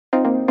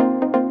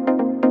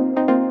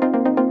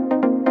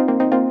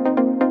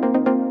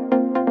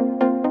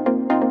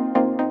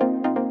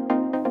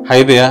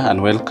Hi there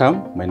and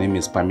welcome. My name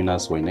is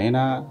Paminas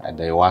Wainaina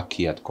and I work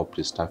here at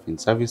Corporate Staffing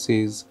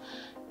Services.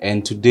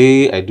 And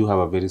today I do have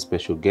a very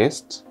special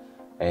guest,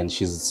 and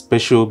she's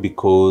special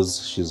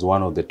because she's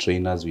one of the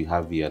trainers we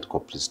have here at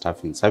Corporate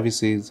Staffing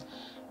Services,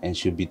 and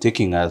she'll be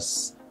taking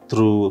us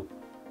through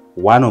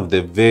one of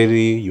the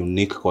very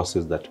unique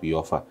courses that we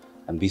offer.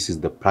 And this is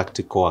the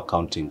practical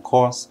accounting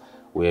course,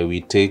 where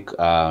we take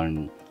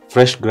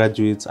fresh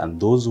graduates and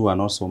those who are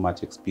not so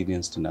much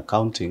experienced in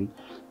accounting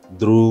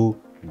through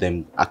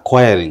them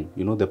acquiring,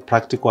 the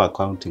practical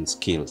accounting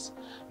skills,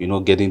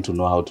 getting to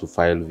know how to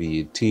file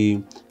VAT,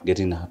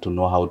 getting to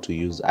know how to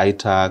use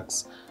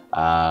iTax,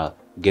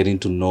 getting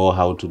to know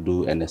how to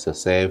do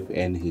NSSF,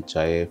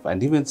 NHIF,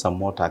 and even some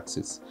more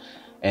taxes.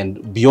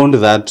 And beyond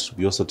that,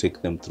 we also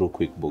take them through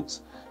QuickBooks.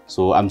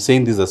 So I'm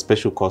saying this is a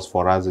special course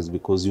for us is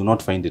because you'll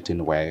not find it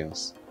anywhere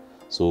else.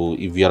 So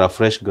if you're a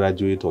fresh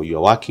graduate or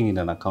you're working in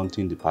an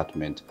accounting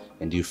department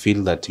and you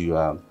feel that you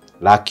are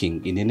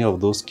lacking in any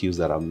of those skills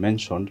that I've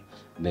mentioned,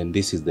 then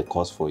this is the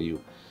course for you.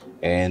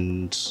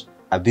 And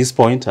at this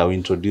point, I'll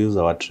introduce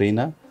our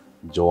trainer,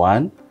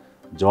 Joanne.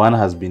 Joanne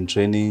has been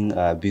training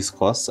this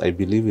course. I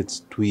believe it's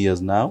 2 years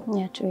now.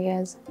 Yeah, 2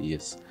 years.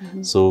 Yes.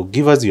 So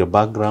give us your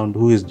background.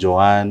 Who is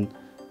Joanne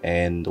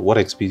and what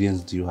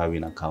experience do you have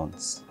in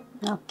accounts?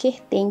 Okay,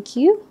 thank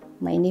you.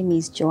 My name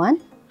is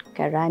Joanne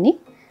Karani.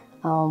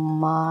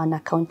 I'm an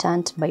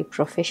accountant by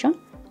profession.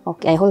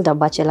 Okay, I hold a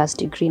bachelor's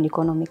degree in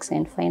economics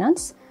and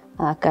finance.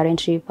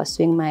 Currently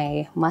pursuing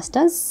my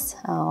master's.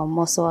 I'm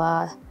also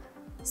a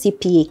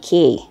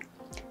CPAK.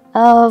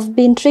 I've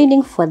been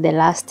training for the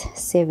last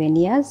 7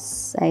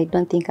 years. I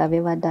don't think I've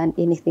ever done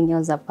anything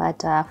else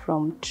apart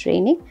from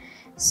training.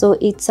 So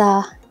it's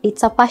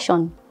a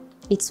passion.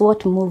 It's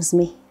what moves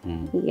me.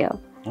 Yeah.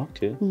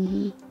 Okay.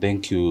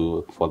 Thank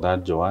you for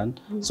that, Joanne.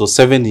 So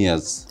 7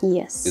 years.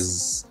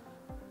 Yes.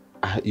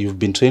 You've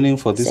been training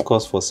for this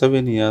course for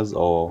 7 years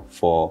or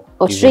for...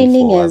 Or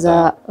training as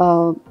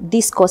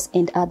this course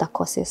and other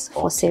courses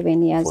for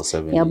 7 years. For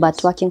 7 years. Yeah,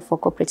 but working for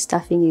corporate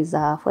staffing is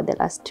for the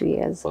last 2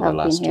 years. For the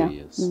last 2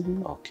 years.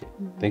 Okay.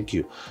 Thank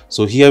you.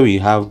 So here we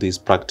have this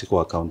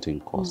practical accounting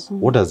course.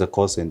 What does the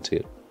course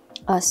entail?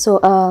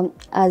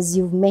 As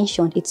you've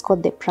mentioned, it's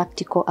called the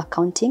practical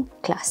accounting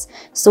class.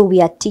 So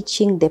we are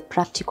teaching the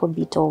practical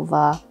bit of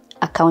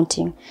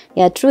accounting.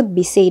 Yeah, truth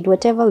be said,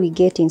 whatever we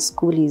get in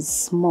school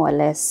is more or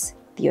less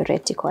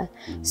theoretical.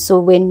 So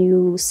when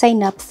you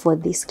sign up for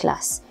this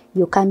class,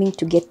 you're coming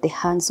to get the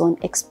hands-on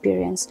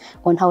experience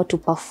on how to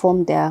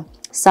perform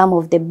some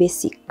of the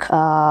basic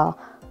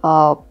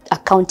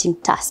accounting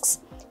tasks.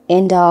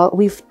 And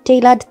we've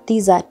tailored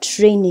these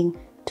training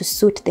to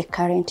suit the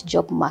current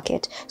job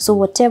market. So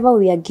whatever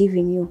we are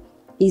giving you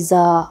is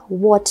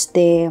what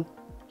the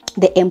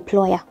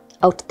employer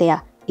out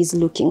there is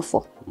looking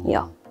for.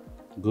 Yeah.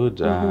 Good.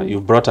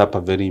 You've brought up a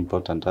very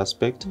important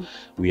aspect.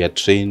 We are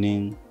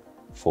training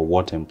for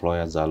what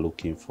employers are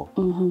looking for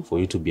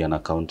you to be an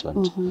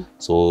accountant.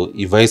 So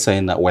if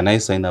when I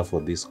sign up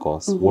for this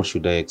course, what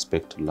should I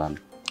expect to learn?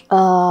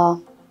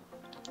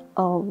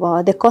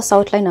 The course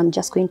outline, I'm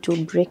just going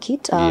to break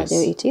it. Yes.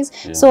 There it is.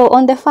 Yeah. So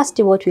on the first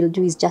day, what we'll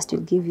do is just to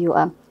give you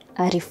a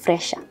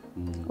refresher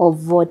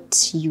of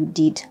what you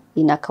did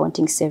in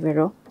accounting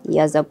several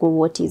years ago.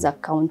 What is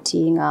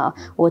accounting?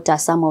 What are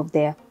some of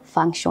the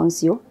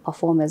functions you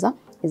perform as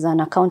an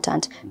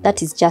accountant?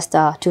 That is just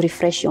to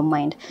refresh your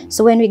mind.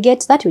 So when we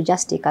get that, will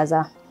just take us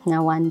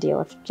one day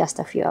or just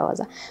a few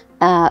hours.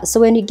 So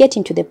when we get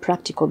into the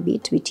practical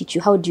bit, we teach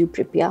you how do you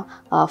prepare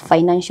a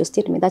financial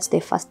statement. That's the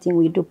first thing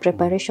we do,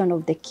 preparation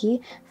of the key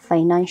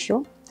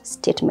financial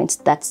statements.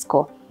 That's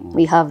core.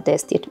 We have the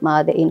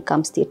the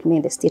income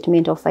statement, the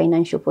statement of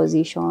financial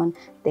position,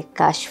 the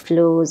cash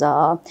flows,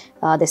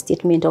 the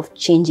statement of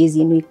changes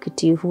in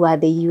equity, who are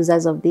the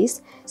users of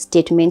these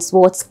statements,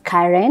 what's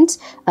current.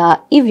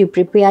 If you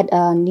prepared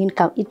an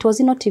income, it was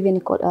not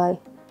even called,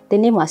 the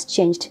name was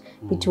changed.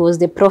 It was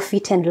the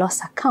profit and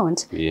loss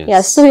account. Yes.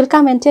 Yeah, so we'll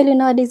come and tell you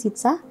nowadays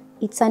it's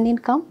an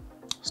income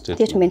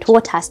statement.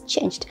 What has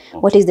changed? Okay.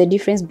 What is the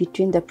difference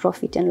between the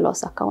profit and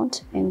loss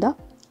account and the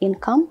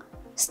income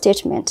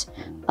statement?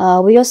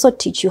 We also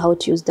teach you how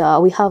to use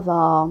we have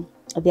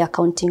the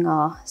accounting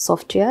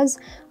softwares.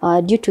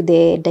 Due to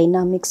the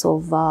dynamics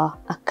of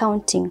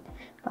accounting,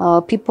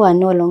 people are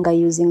no longer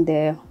using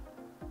the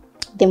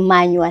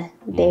manual,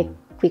 the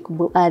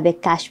QuickBook, the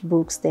cash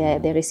books,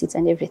 the receipts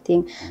and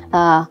everything.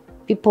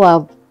 People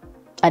are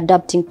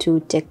adapting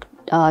to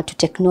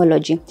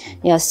technology.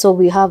 Yeah, so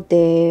we have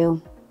the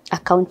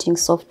accounting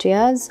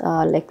softwares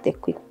like the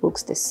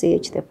QuickBooks, the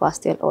Sage, the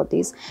Pastel, all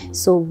these.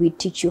 So we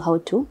teach you how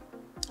to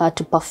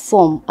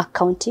perform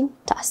accounting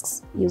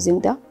tasks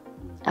using the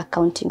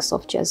accounting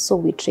softwares. So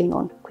we train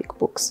on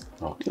QuickBooks.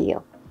 Okay. Yeah.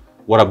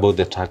 What about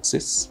the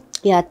taxes?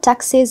 Yeah,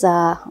 taxes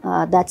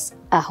that's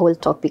a whole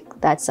topic.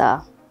 That's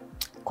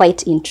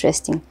quite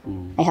interesting.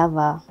 I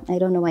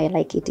don't know why I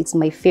like it. It's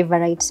my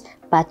favorite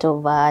part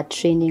of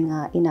training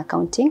in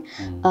accounting.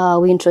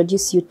 We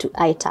introduce you to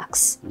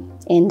iTax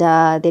and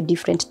the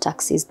different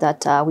taxes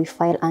that we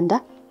file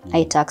under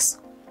iTax.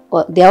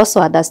 there are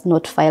also others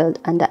not filed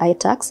under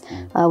iTax.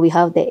 We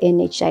have the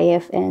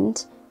NHIF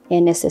and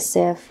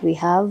NSSF. We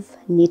have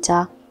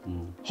NITA,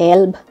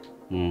 HELB.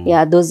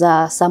 Yeah, those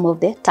are some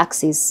of the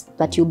taxes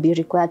that you'll be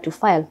required to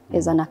file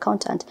as an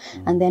accountant.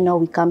 And then now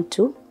we come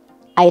to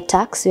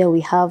iTax, where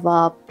we have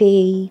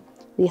pay,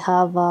 we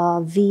have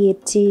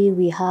VAT,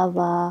 we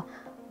have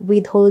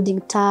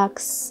withholding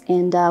tax,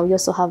 and we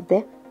also have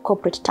the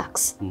corporate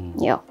tax.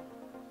 Yeah.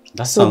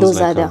 That So sounds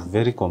those like are a the-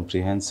 very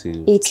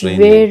comprehensive It's training.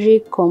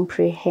 very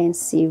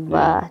comprehensive,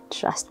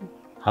 trust me.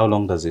 How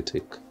long does it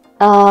take?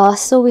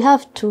 So we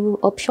have two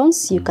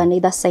options. You can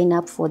either sign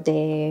up for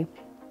the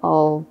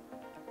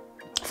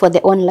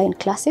online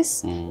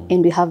classes,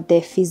 and we have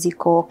the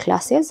physical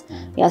classes.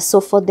 Yeah,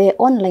 so for the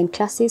online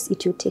classes,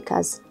 it will take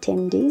us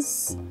 10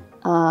 days,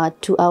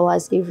 2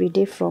 hours every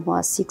day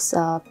from 6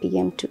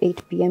 p.m. to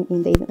 8 p.m.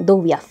 in the evening, though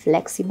we are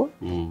flexible.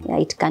 Yeah,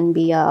 it can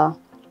be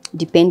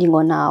depending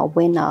on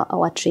when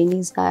our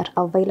trainees are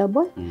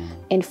available.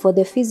 And for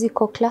the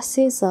physical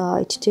classes,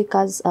 it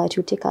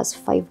will take us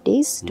 5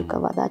 days to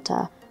cover that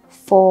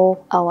 4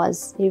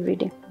 hours every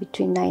day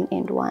between 9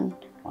 and 1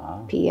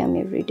 p.m.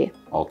 every day.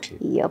 Okay.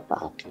 Yep.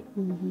 Okay.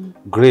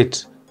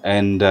 Great.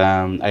 And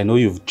I know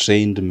you've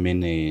trained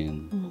many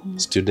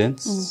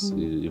students,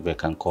 if I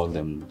can call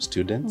them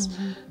students.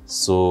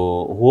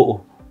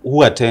 So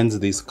who attends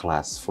this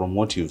class from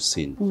what you've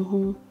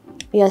seen?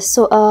 Yeah,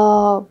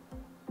 so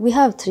we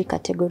have 3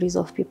 categories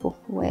of people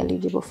who are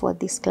eligible for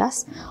this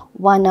class.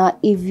 One,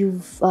 if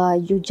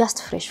you're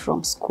just fresh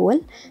from school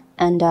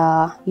and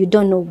you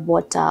don't know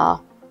what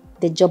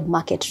the job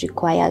market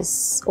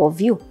requires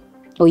of you,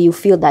 or you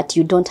feel that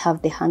you don't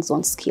have the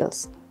hands-on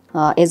skills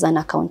as an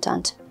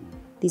accountant,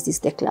 this is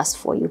the class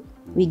for you.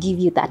 We give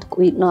you that,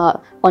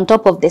 on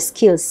top of the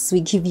skills,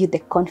 we give you the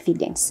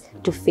confidence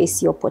to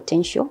face your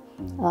potential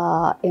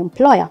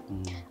employer.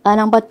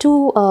 Number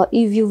 2,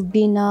 if you've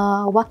been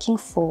working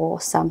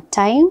for some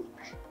time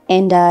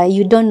and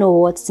you don't know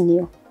what's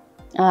new,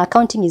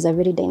 accounting is a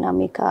very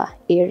dynamic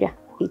area.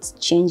 It's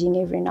changing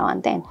every now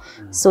and then.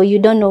 So you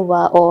don't know,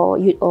 or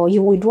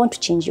you would want to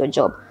change your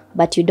job,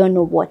 but you don't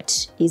know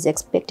what is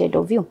expected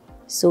of you.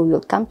 So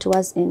you'll come to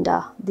us, and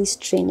this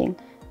training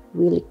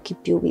will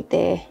keep you with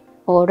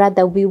or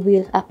rather we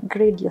will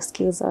upgrade your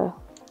skills or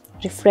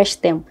refresh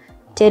them,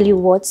 tell you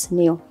what's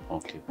new.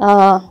 Okay.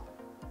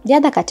 The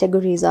other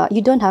category is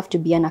you don't have to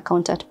be an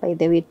accountant, by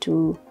the way,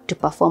 to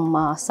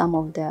perform some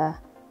of the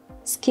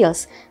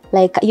skills.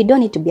 Like you don't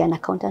need to be an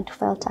accountant to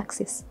file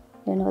taxes.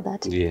 You know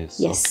that? Yes.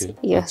 Yes. Okay.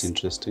 Yes. That's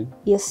interesting.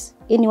 Yes.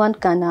 Anyone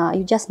can.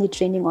 You just need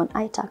training on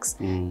iTax.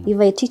 If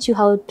I teach you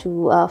how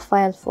to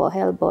file for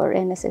HELB or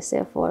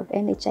NSSF or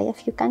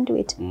NHIF, you can do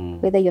it,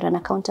 whether you're an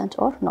accountant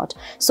or not.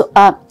 So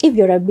if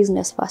you're a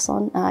business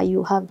person,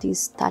 you have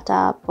this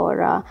startup,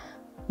 or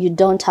you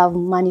don't have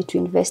money to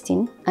invest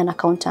in an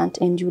accountant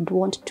and you'd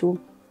want to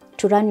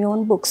run your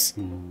own books.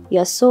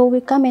 Yeah, so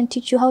we come and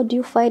teach you how do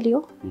you file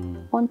your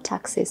own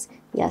taxes.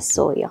 Yeah,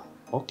 so yeah.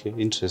 Okay,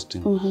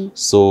 interesting.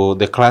 So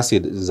the class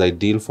is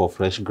ideal for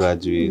fresh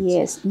graduates.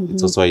 Yes.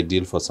 It's also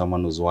ideal for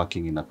someone who's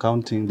working in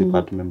accounting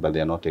department, but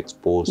they are not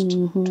exposed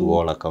to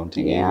all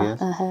accounting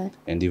areas.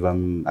 And if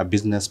I'm a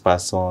business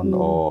person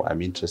or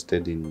I'm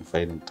interested in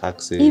filing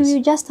taxes. If you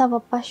just have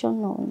a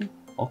passion on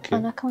Okay.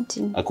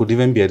 accounting. I could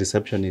even be a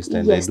receptionist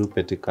and Yes. I do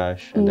petty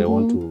cash and I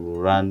want to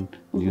run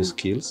new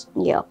skills.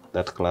 Yeah.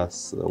 That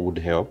class would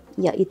help.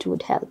 Yeah, it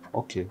would help.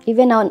 Okay.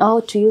 Even on how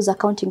to use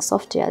accounting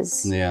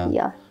softwares. Yeah.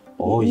 Yeah.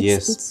 Oh, It's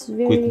yes.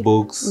 very,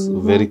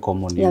 QuickBooks, very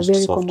common yeah, used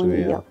very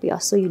software. common. Yeah.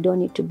 So you don't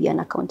need to be an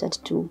accountant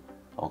to.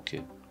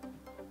 Okay.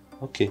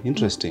 Okay,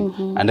 interesting.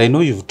 And I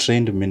know you've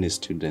trained many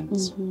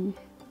students.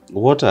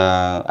 What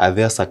are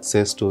their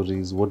success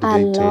stories? What did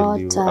they tell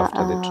you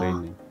after the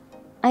training?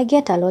 I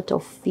get a lot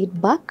of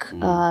feedback,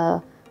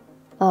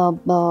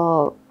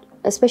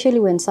 especially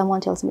when someone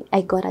tells me,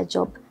 I got a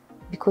job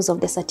because of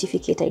the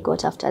certificate I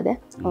got after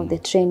the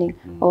training,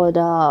 or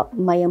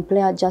my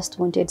employer just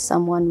wanted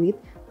someone with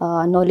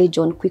knowledge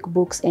on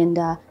QuickBooks, and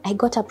I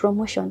got a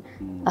promotion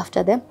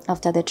after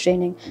the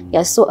training.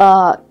 Yeah, so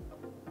I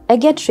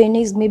get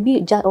trainees, maybe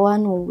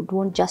one who would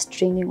want just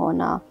training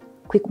on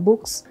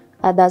QuickBooks,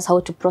 others how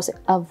to process.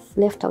 I've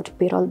left out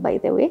payroll, by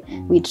the way.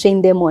 We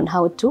train them on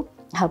how to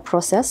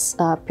process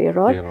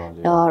payroll,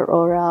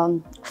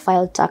 or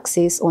file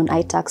taxes on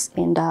iTax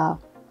and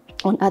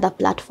on other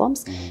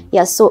platforms.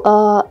 Yeah, so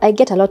I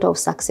get a lot of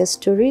success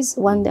stories.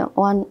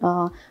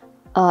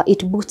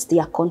 It boosts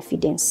their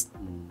confidence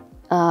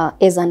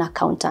as an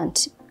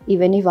accountant.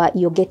 Even if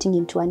you're getting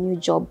into a new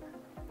job,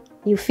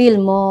 you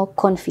feel more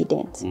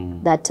confident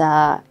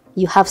that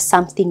you have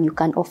something you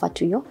can offer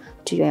to your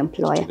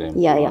employer.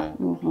 Yeah.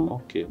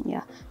 Okay.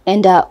 Yeah.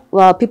 And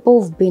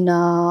people who've been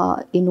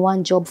in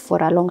one job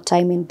for a long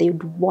time and they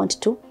would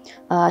want to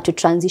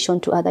transition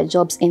to other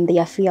jobs, and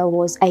their fear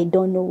was, I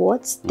don't know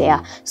what's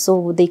there.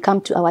 So they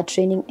come to our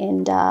training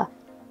and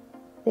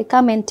they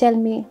come and tell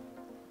me,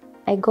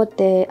 I got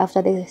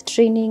after the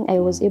training, I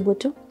was able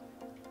to,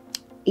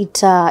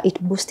 it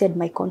boosted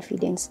my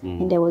confidence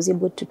and I was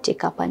able to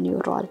take up a new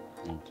role.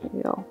 Okay.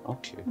 Yeah.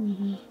 Okay.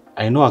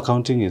 I know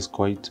accounting is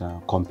quite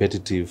a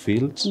competitive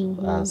field.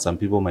 Some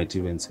people might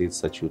even say it's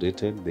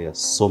saturated. There are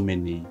so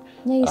many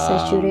Yeah, it's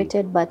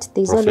saturated, but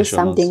there's always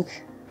professionals. something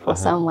for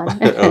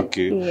someone.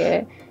 Okay.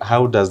 Yeah.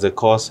 How does the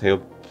course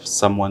help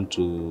someone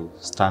to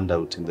stand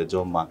out in the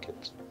job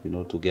market? You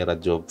know, to get a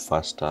job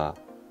faster?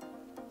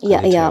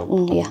 Yeah, it yeah,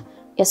 help? yeah.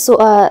 Yeah, so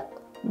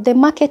the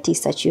market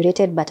is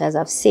saturated, but as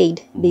I've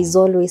said, there's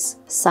always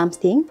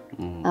something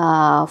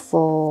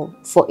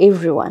for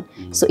everyone.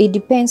 So it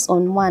depends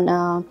on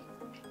one.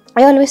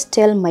 I always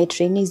tell my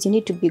trainees, you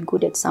need to be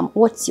good at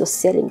what's your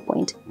selling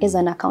point as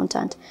an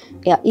accountant?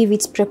 Yeah, if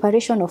it's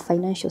preparation of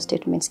financial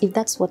statements, if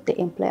that's what the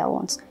employer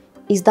wants,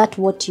 is that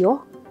what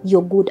you're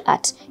good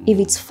at? If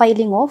it's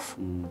filing of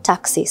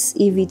taxes,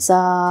 if it's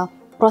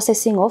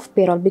processing of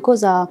payroll,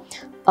 because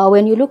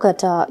when you look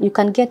at, you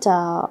can get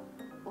a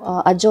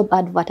job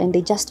advert and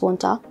they just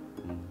want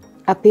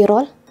a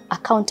payroll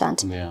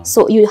accountant. Yeah.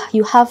 So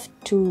you have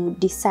to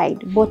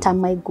decide, what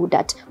am I good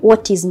at?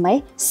 What is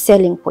my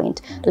selling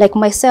point? Like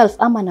myself,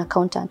 I'm an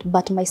accountant,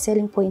 but my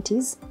selling point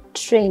is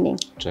training.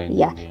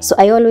 Yeah. So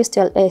I always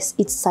tell us,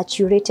 it's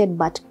saturated,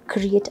 but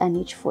create a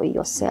niche for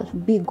yourself.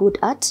 Be good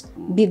at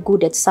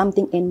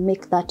something and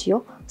make that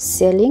your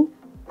selling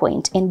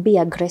point, and be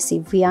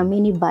aggressive. We are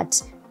many,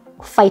 but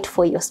fight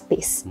for your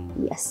space.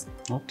 Yes.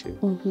 Okay.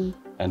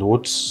 And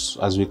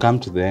as we come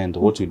to the end,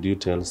 what would you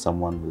tell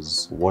someone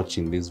who's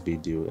watching this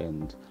video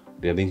and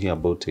they're thinking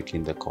about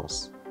taking the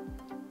course?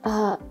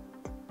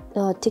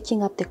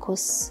 Taking up the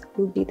course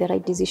will be the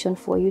right decision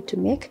for you to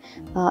make,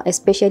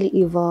 especially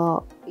if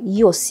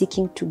you're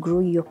seeking to grow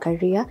your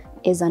career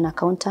as an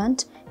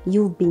accountant.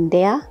 You've been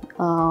there,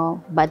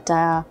 but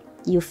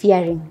you're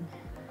fearing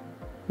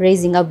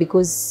raising up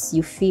because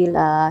you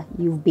feel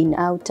you've been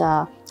out,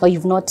 or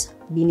you've not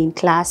been in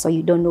class, or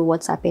you don't know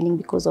what's happening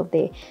because of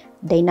the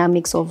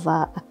dynamics of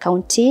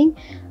accounting.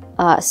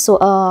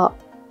 So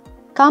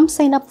come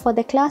sign up for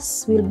the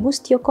class. We'll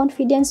boost your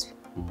confidence.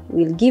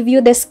 We'll give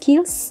you the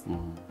skills,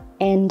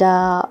 and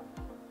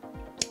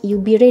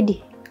you'll be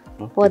ready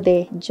for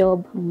the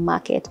job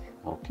market.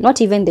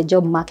 Not even the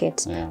job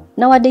market.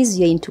 Nowadays,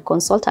 you're into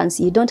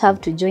consultancy. You don't have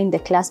to join the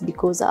class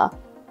because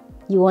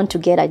you want to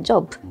get a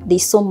job.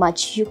 There's so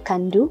much you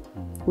can do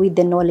with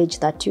the knowledge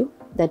that you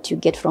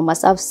get from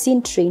us. I've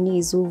seen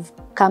trainees who've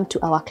come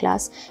to our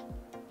class,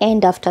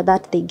 and after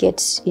that they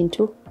get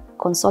into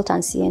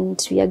consultancy,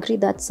 and we agree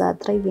that's a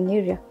thriving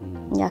area.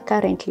 Yeah,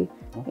 currently.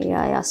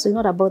 Yeah. So it's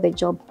not about the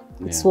job.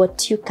 It's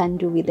what you can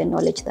do with the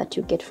knowledge that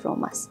you get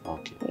from us.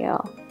 Okay. Yeah.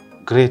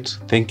 Great.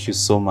 Thank you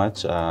so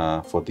much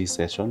for this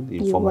session,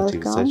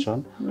 informative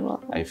session.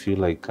 I feel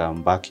like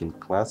I'm back in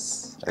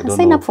class. I don't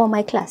sign know, up for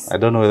my class. I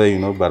don't know whether you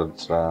know,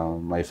 but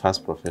my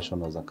first profession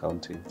was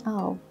accounting.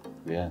 Oh.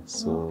 Yeah,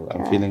 so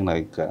I'm feeling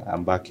like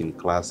I'm back in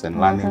class and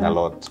learning a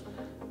lot.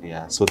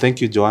 Yeah, so thank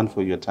you, Joanne,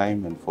 for your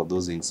time and for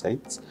those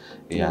insights.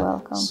 Yeah, you're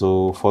welcome.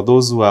 So for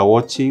those who are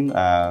watching,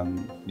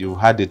 you've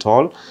had it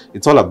all.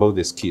 It's all about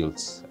the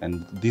skills,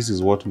 and this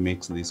is what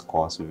makes this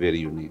course very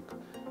unique.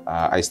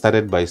 I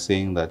started by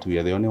saying that we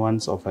are the only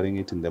ones offering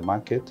it in the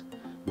market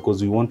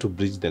because we want to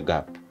bridge the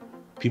gap.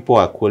 People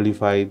are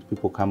qualified,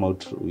 people come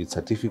out with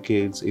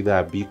certificates, either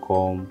a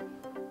BCom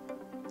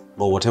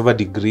or whatever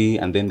degree,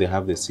 and then they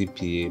have the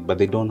CPA, but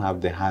they don't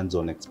have the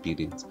hands-on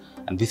experience.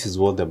 And this is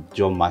what the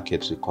job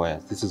market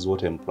requires. This is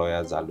what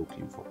employers are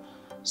looking for.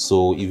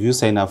 So if you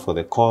sign up for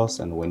the course,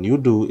 and when you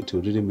do, it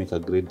will really make a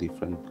great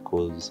difference,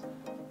 because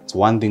it's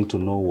one thing to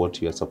know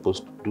what you are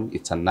supposed to do.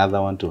 It's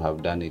another one to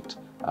have done it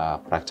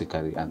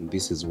practically. And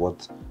this is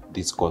what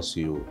this course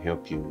will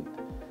help you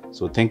with.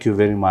 So thank you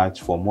very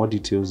much. For more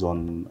details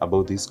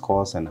about this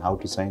course and how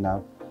to sign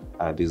up,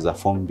 there's a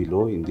form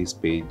below in this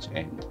page,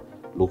 and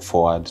look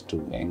forward to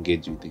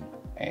engaging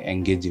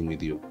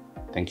with you.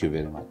 Thank you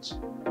very much.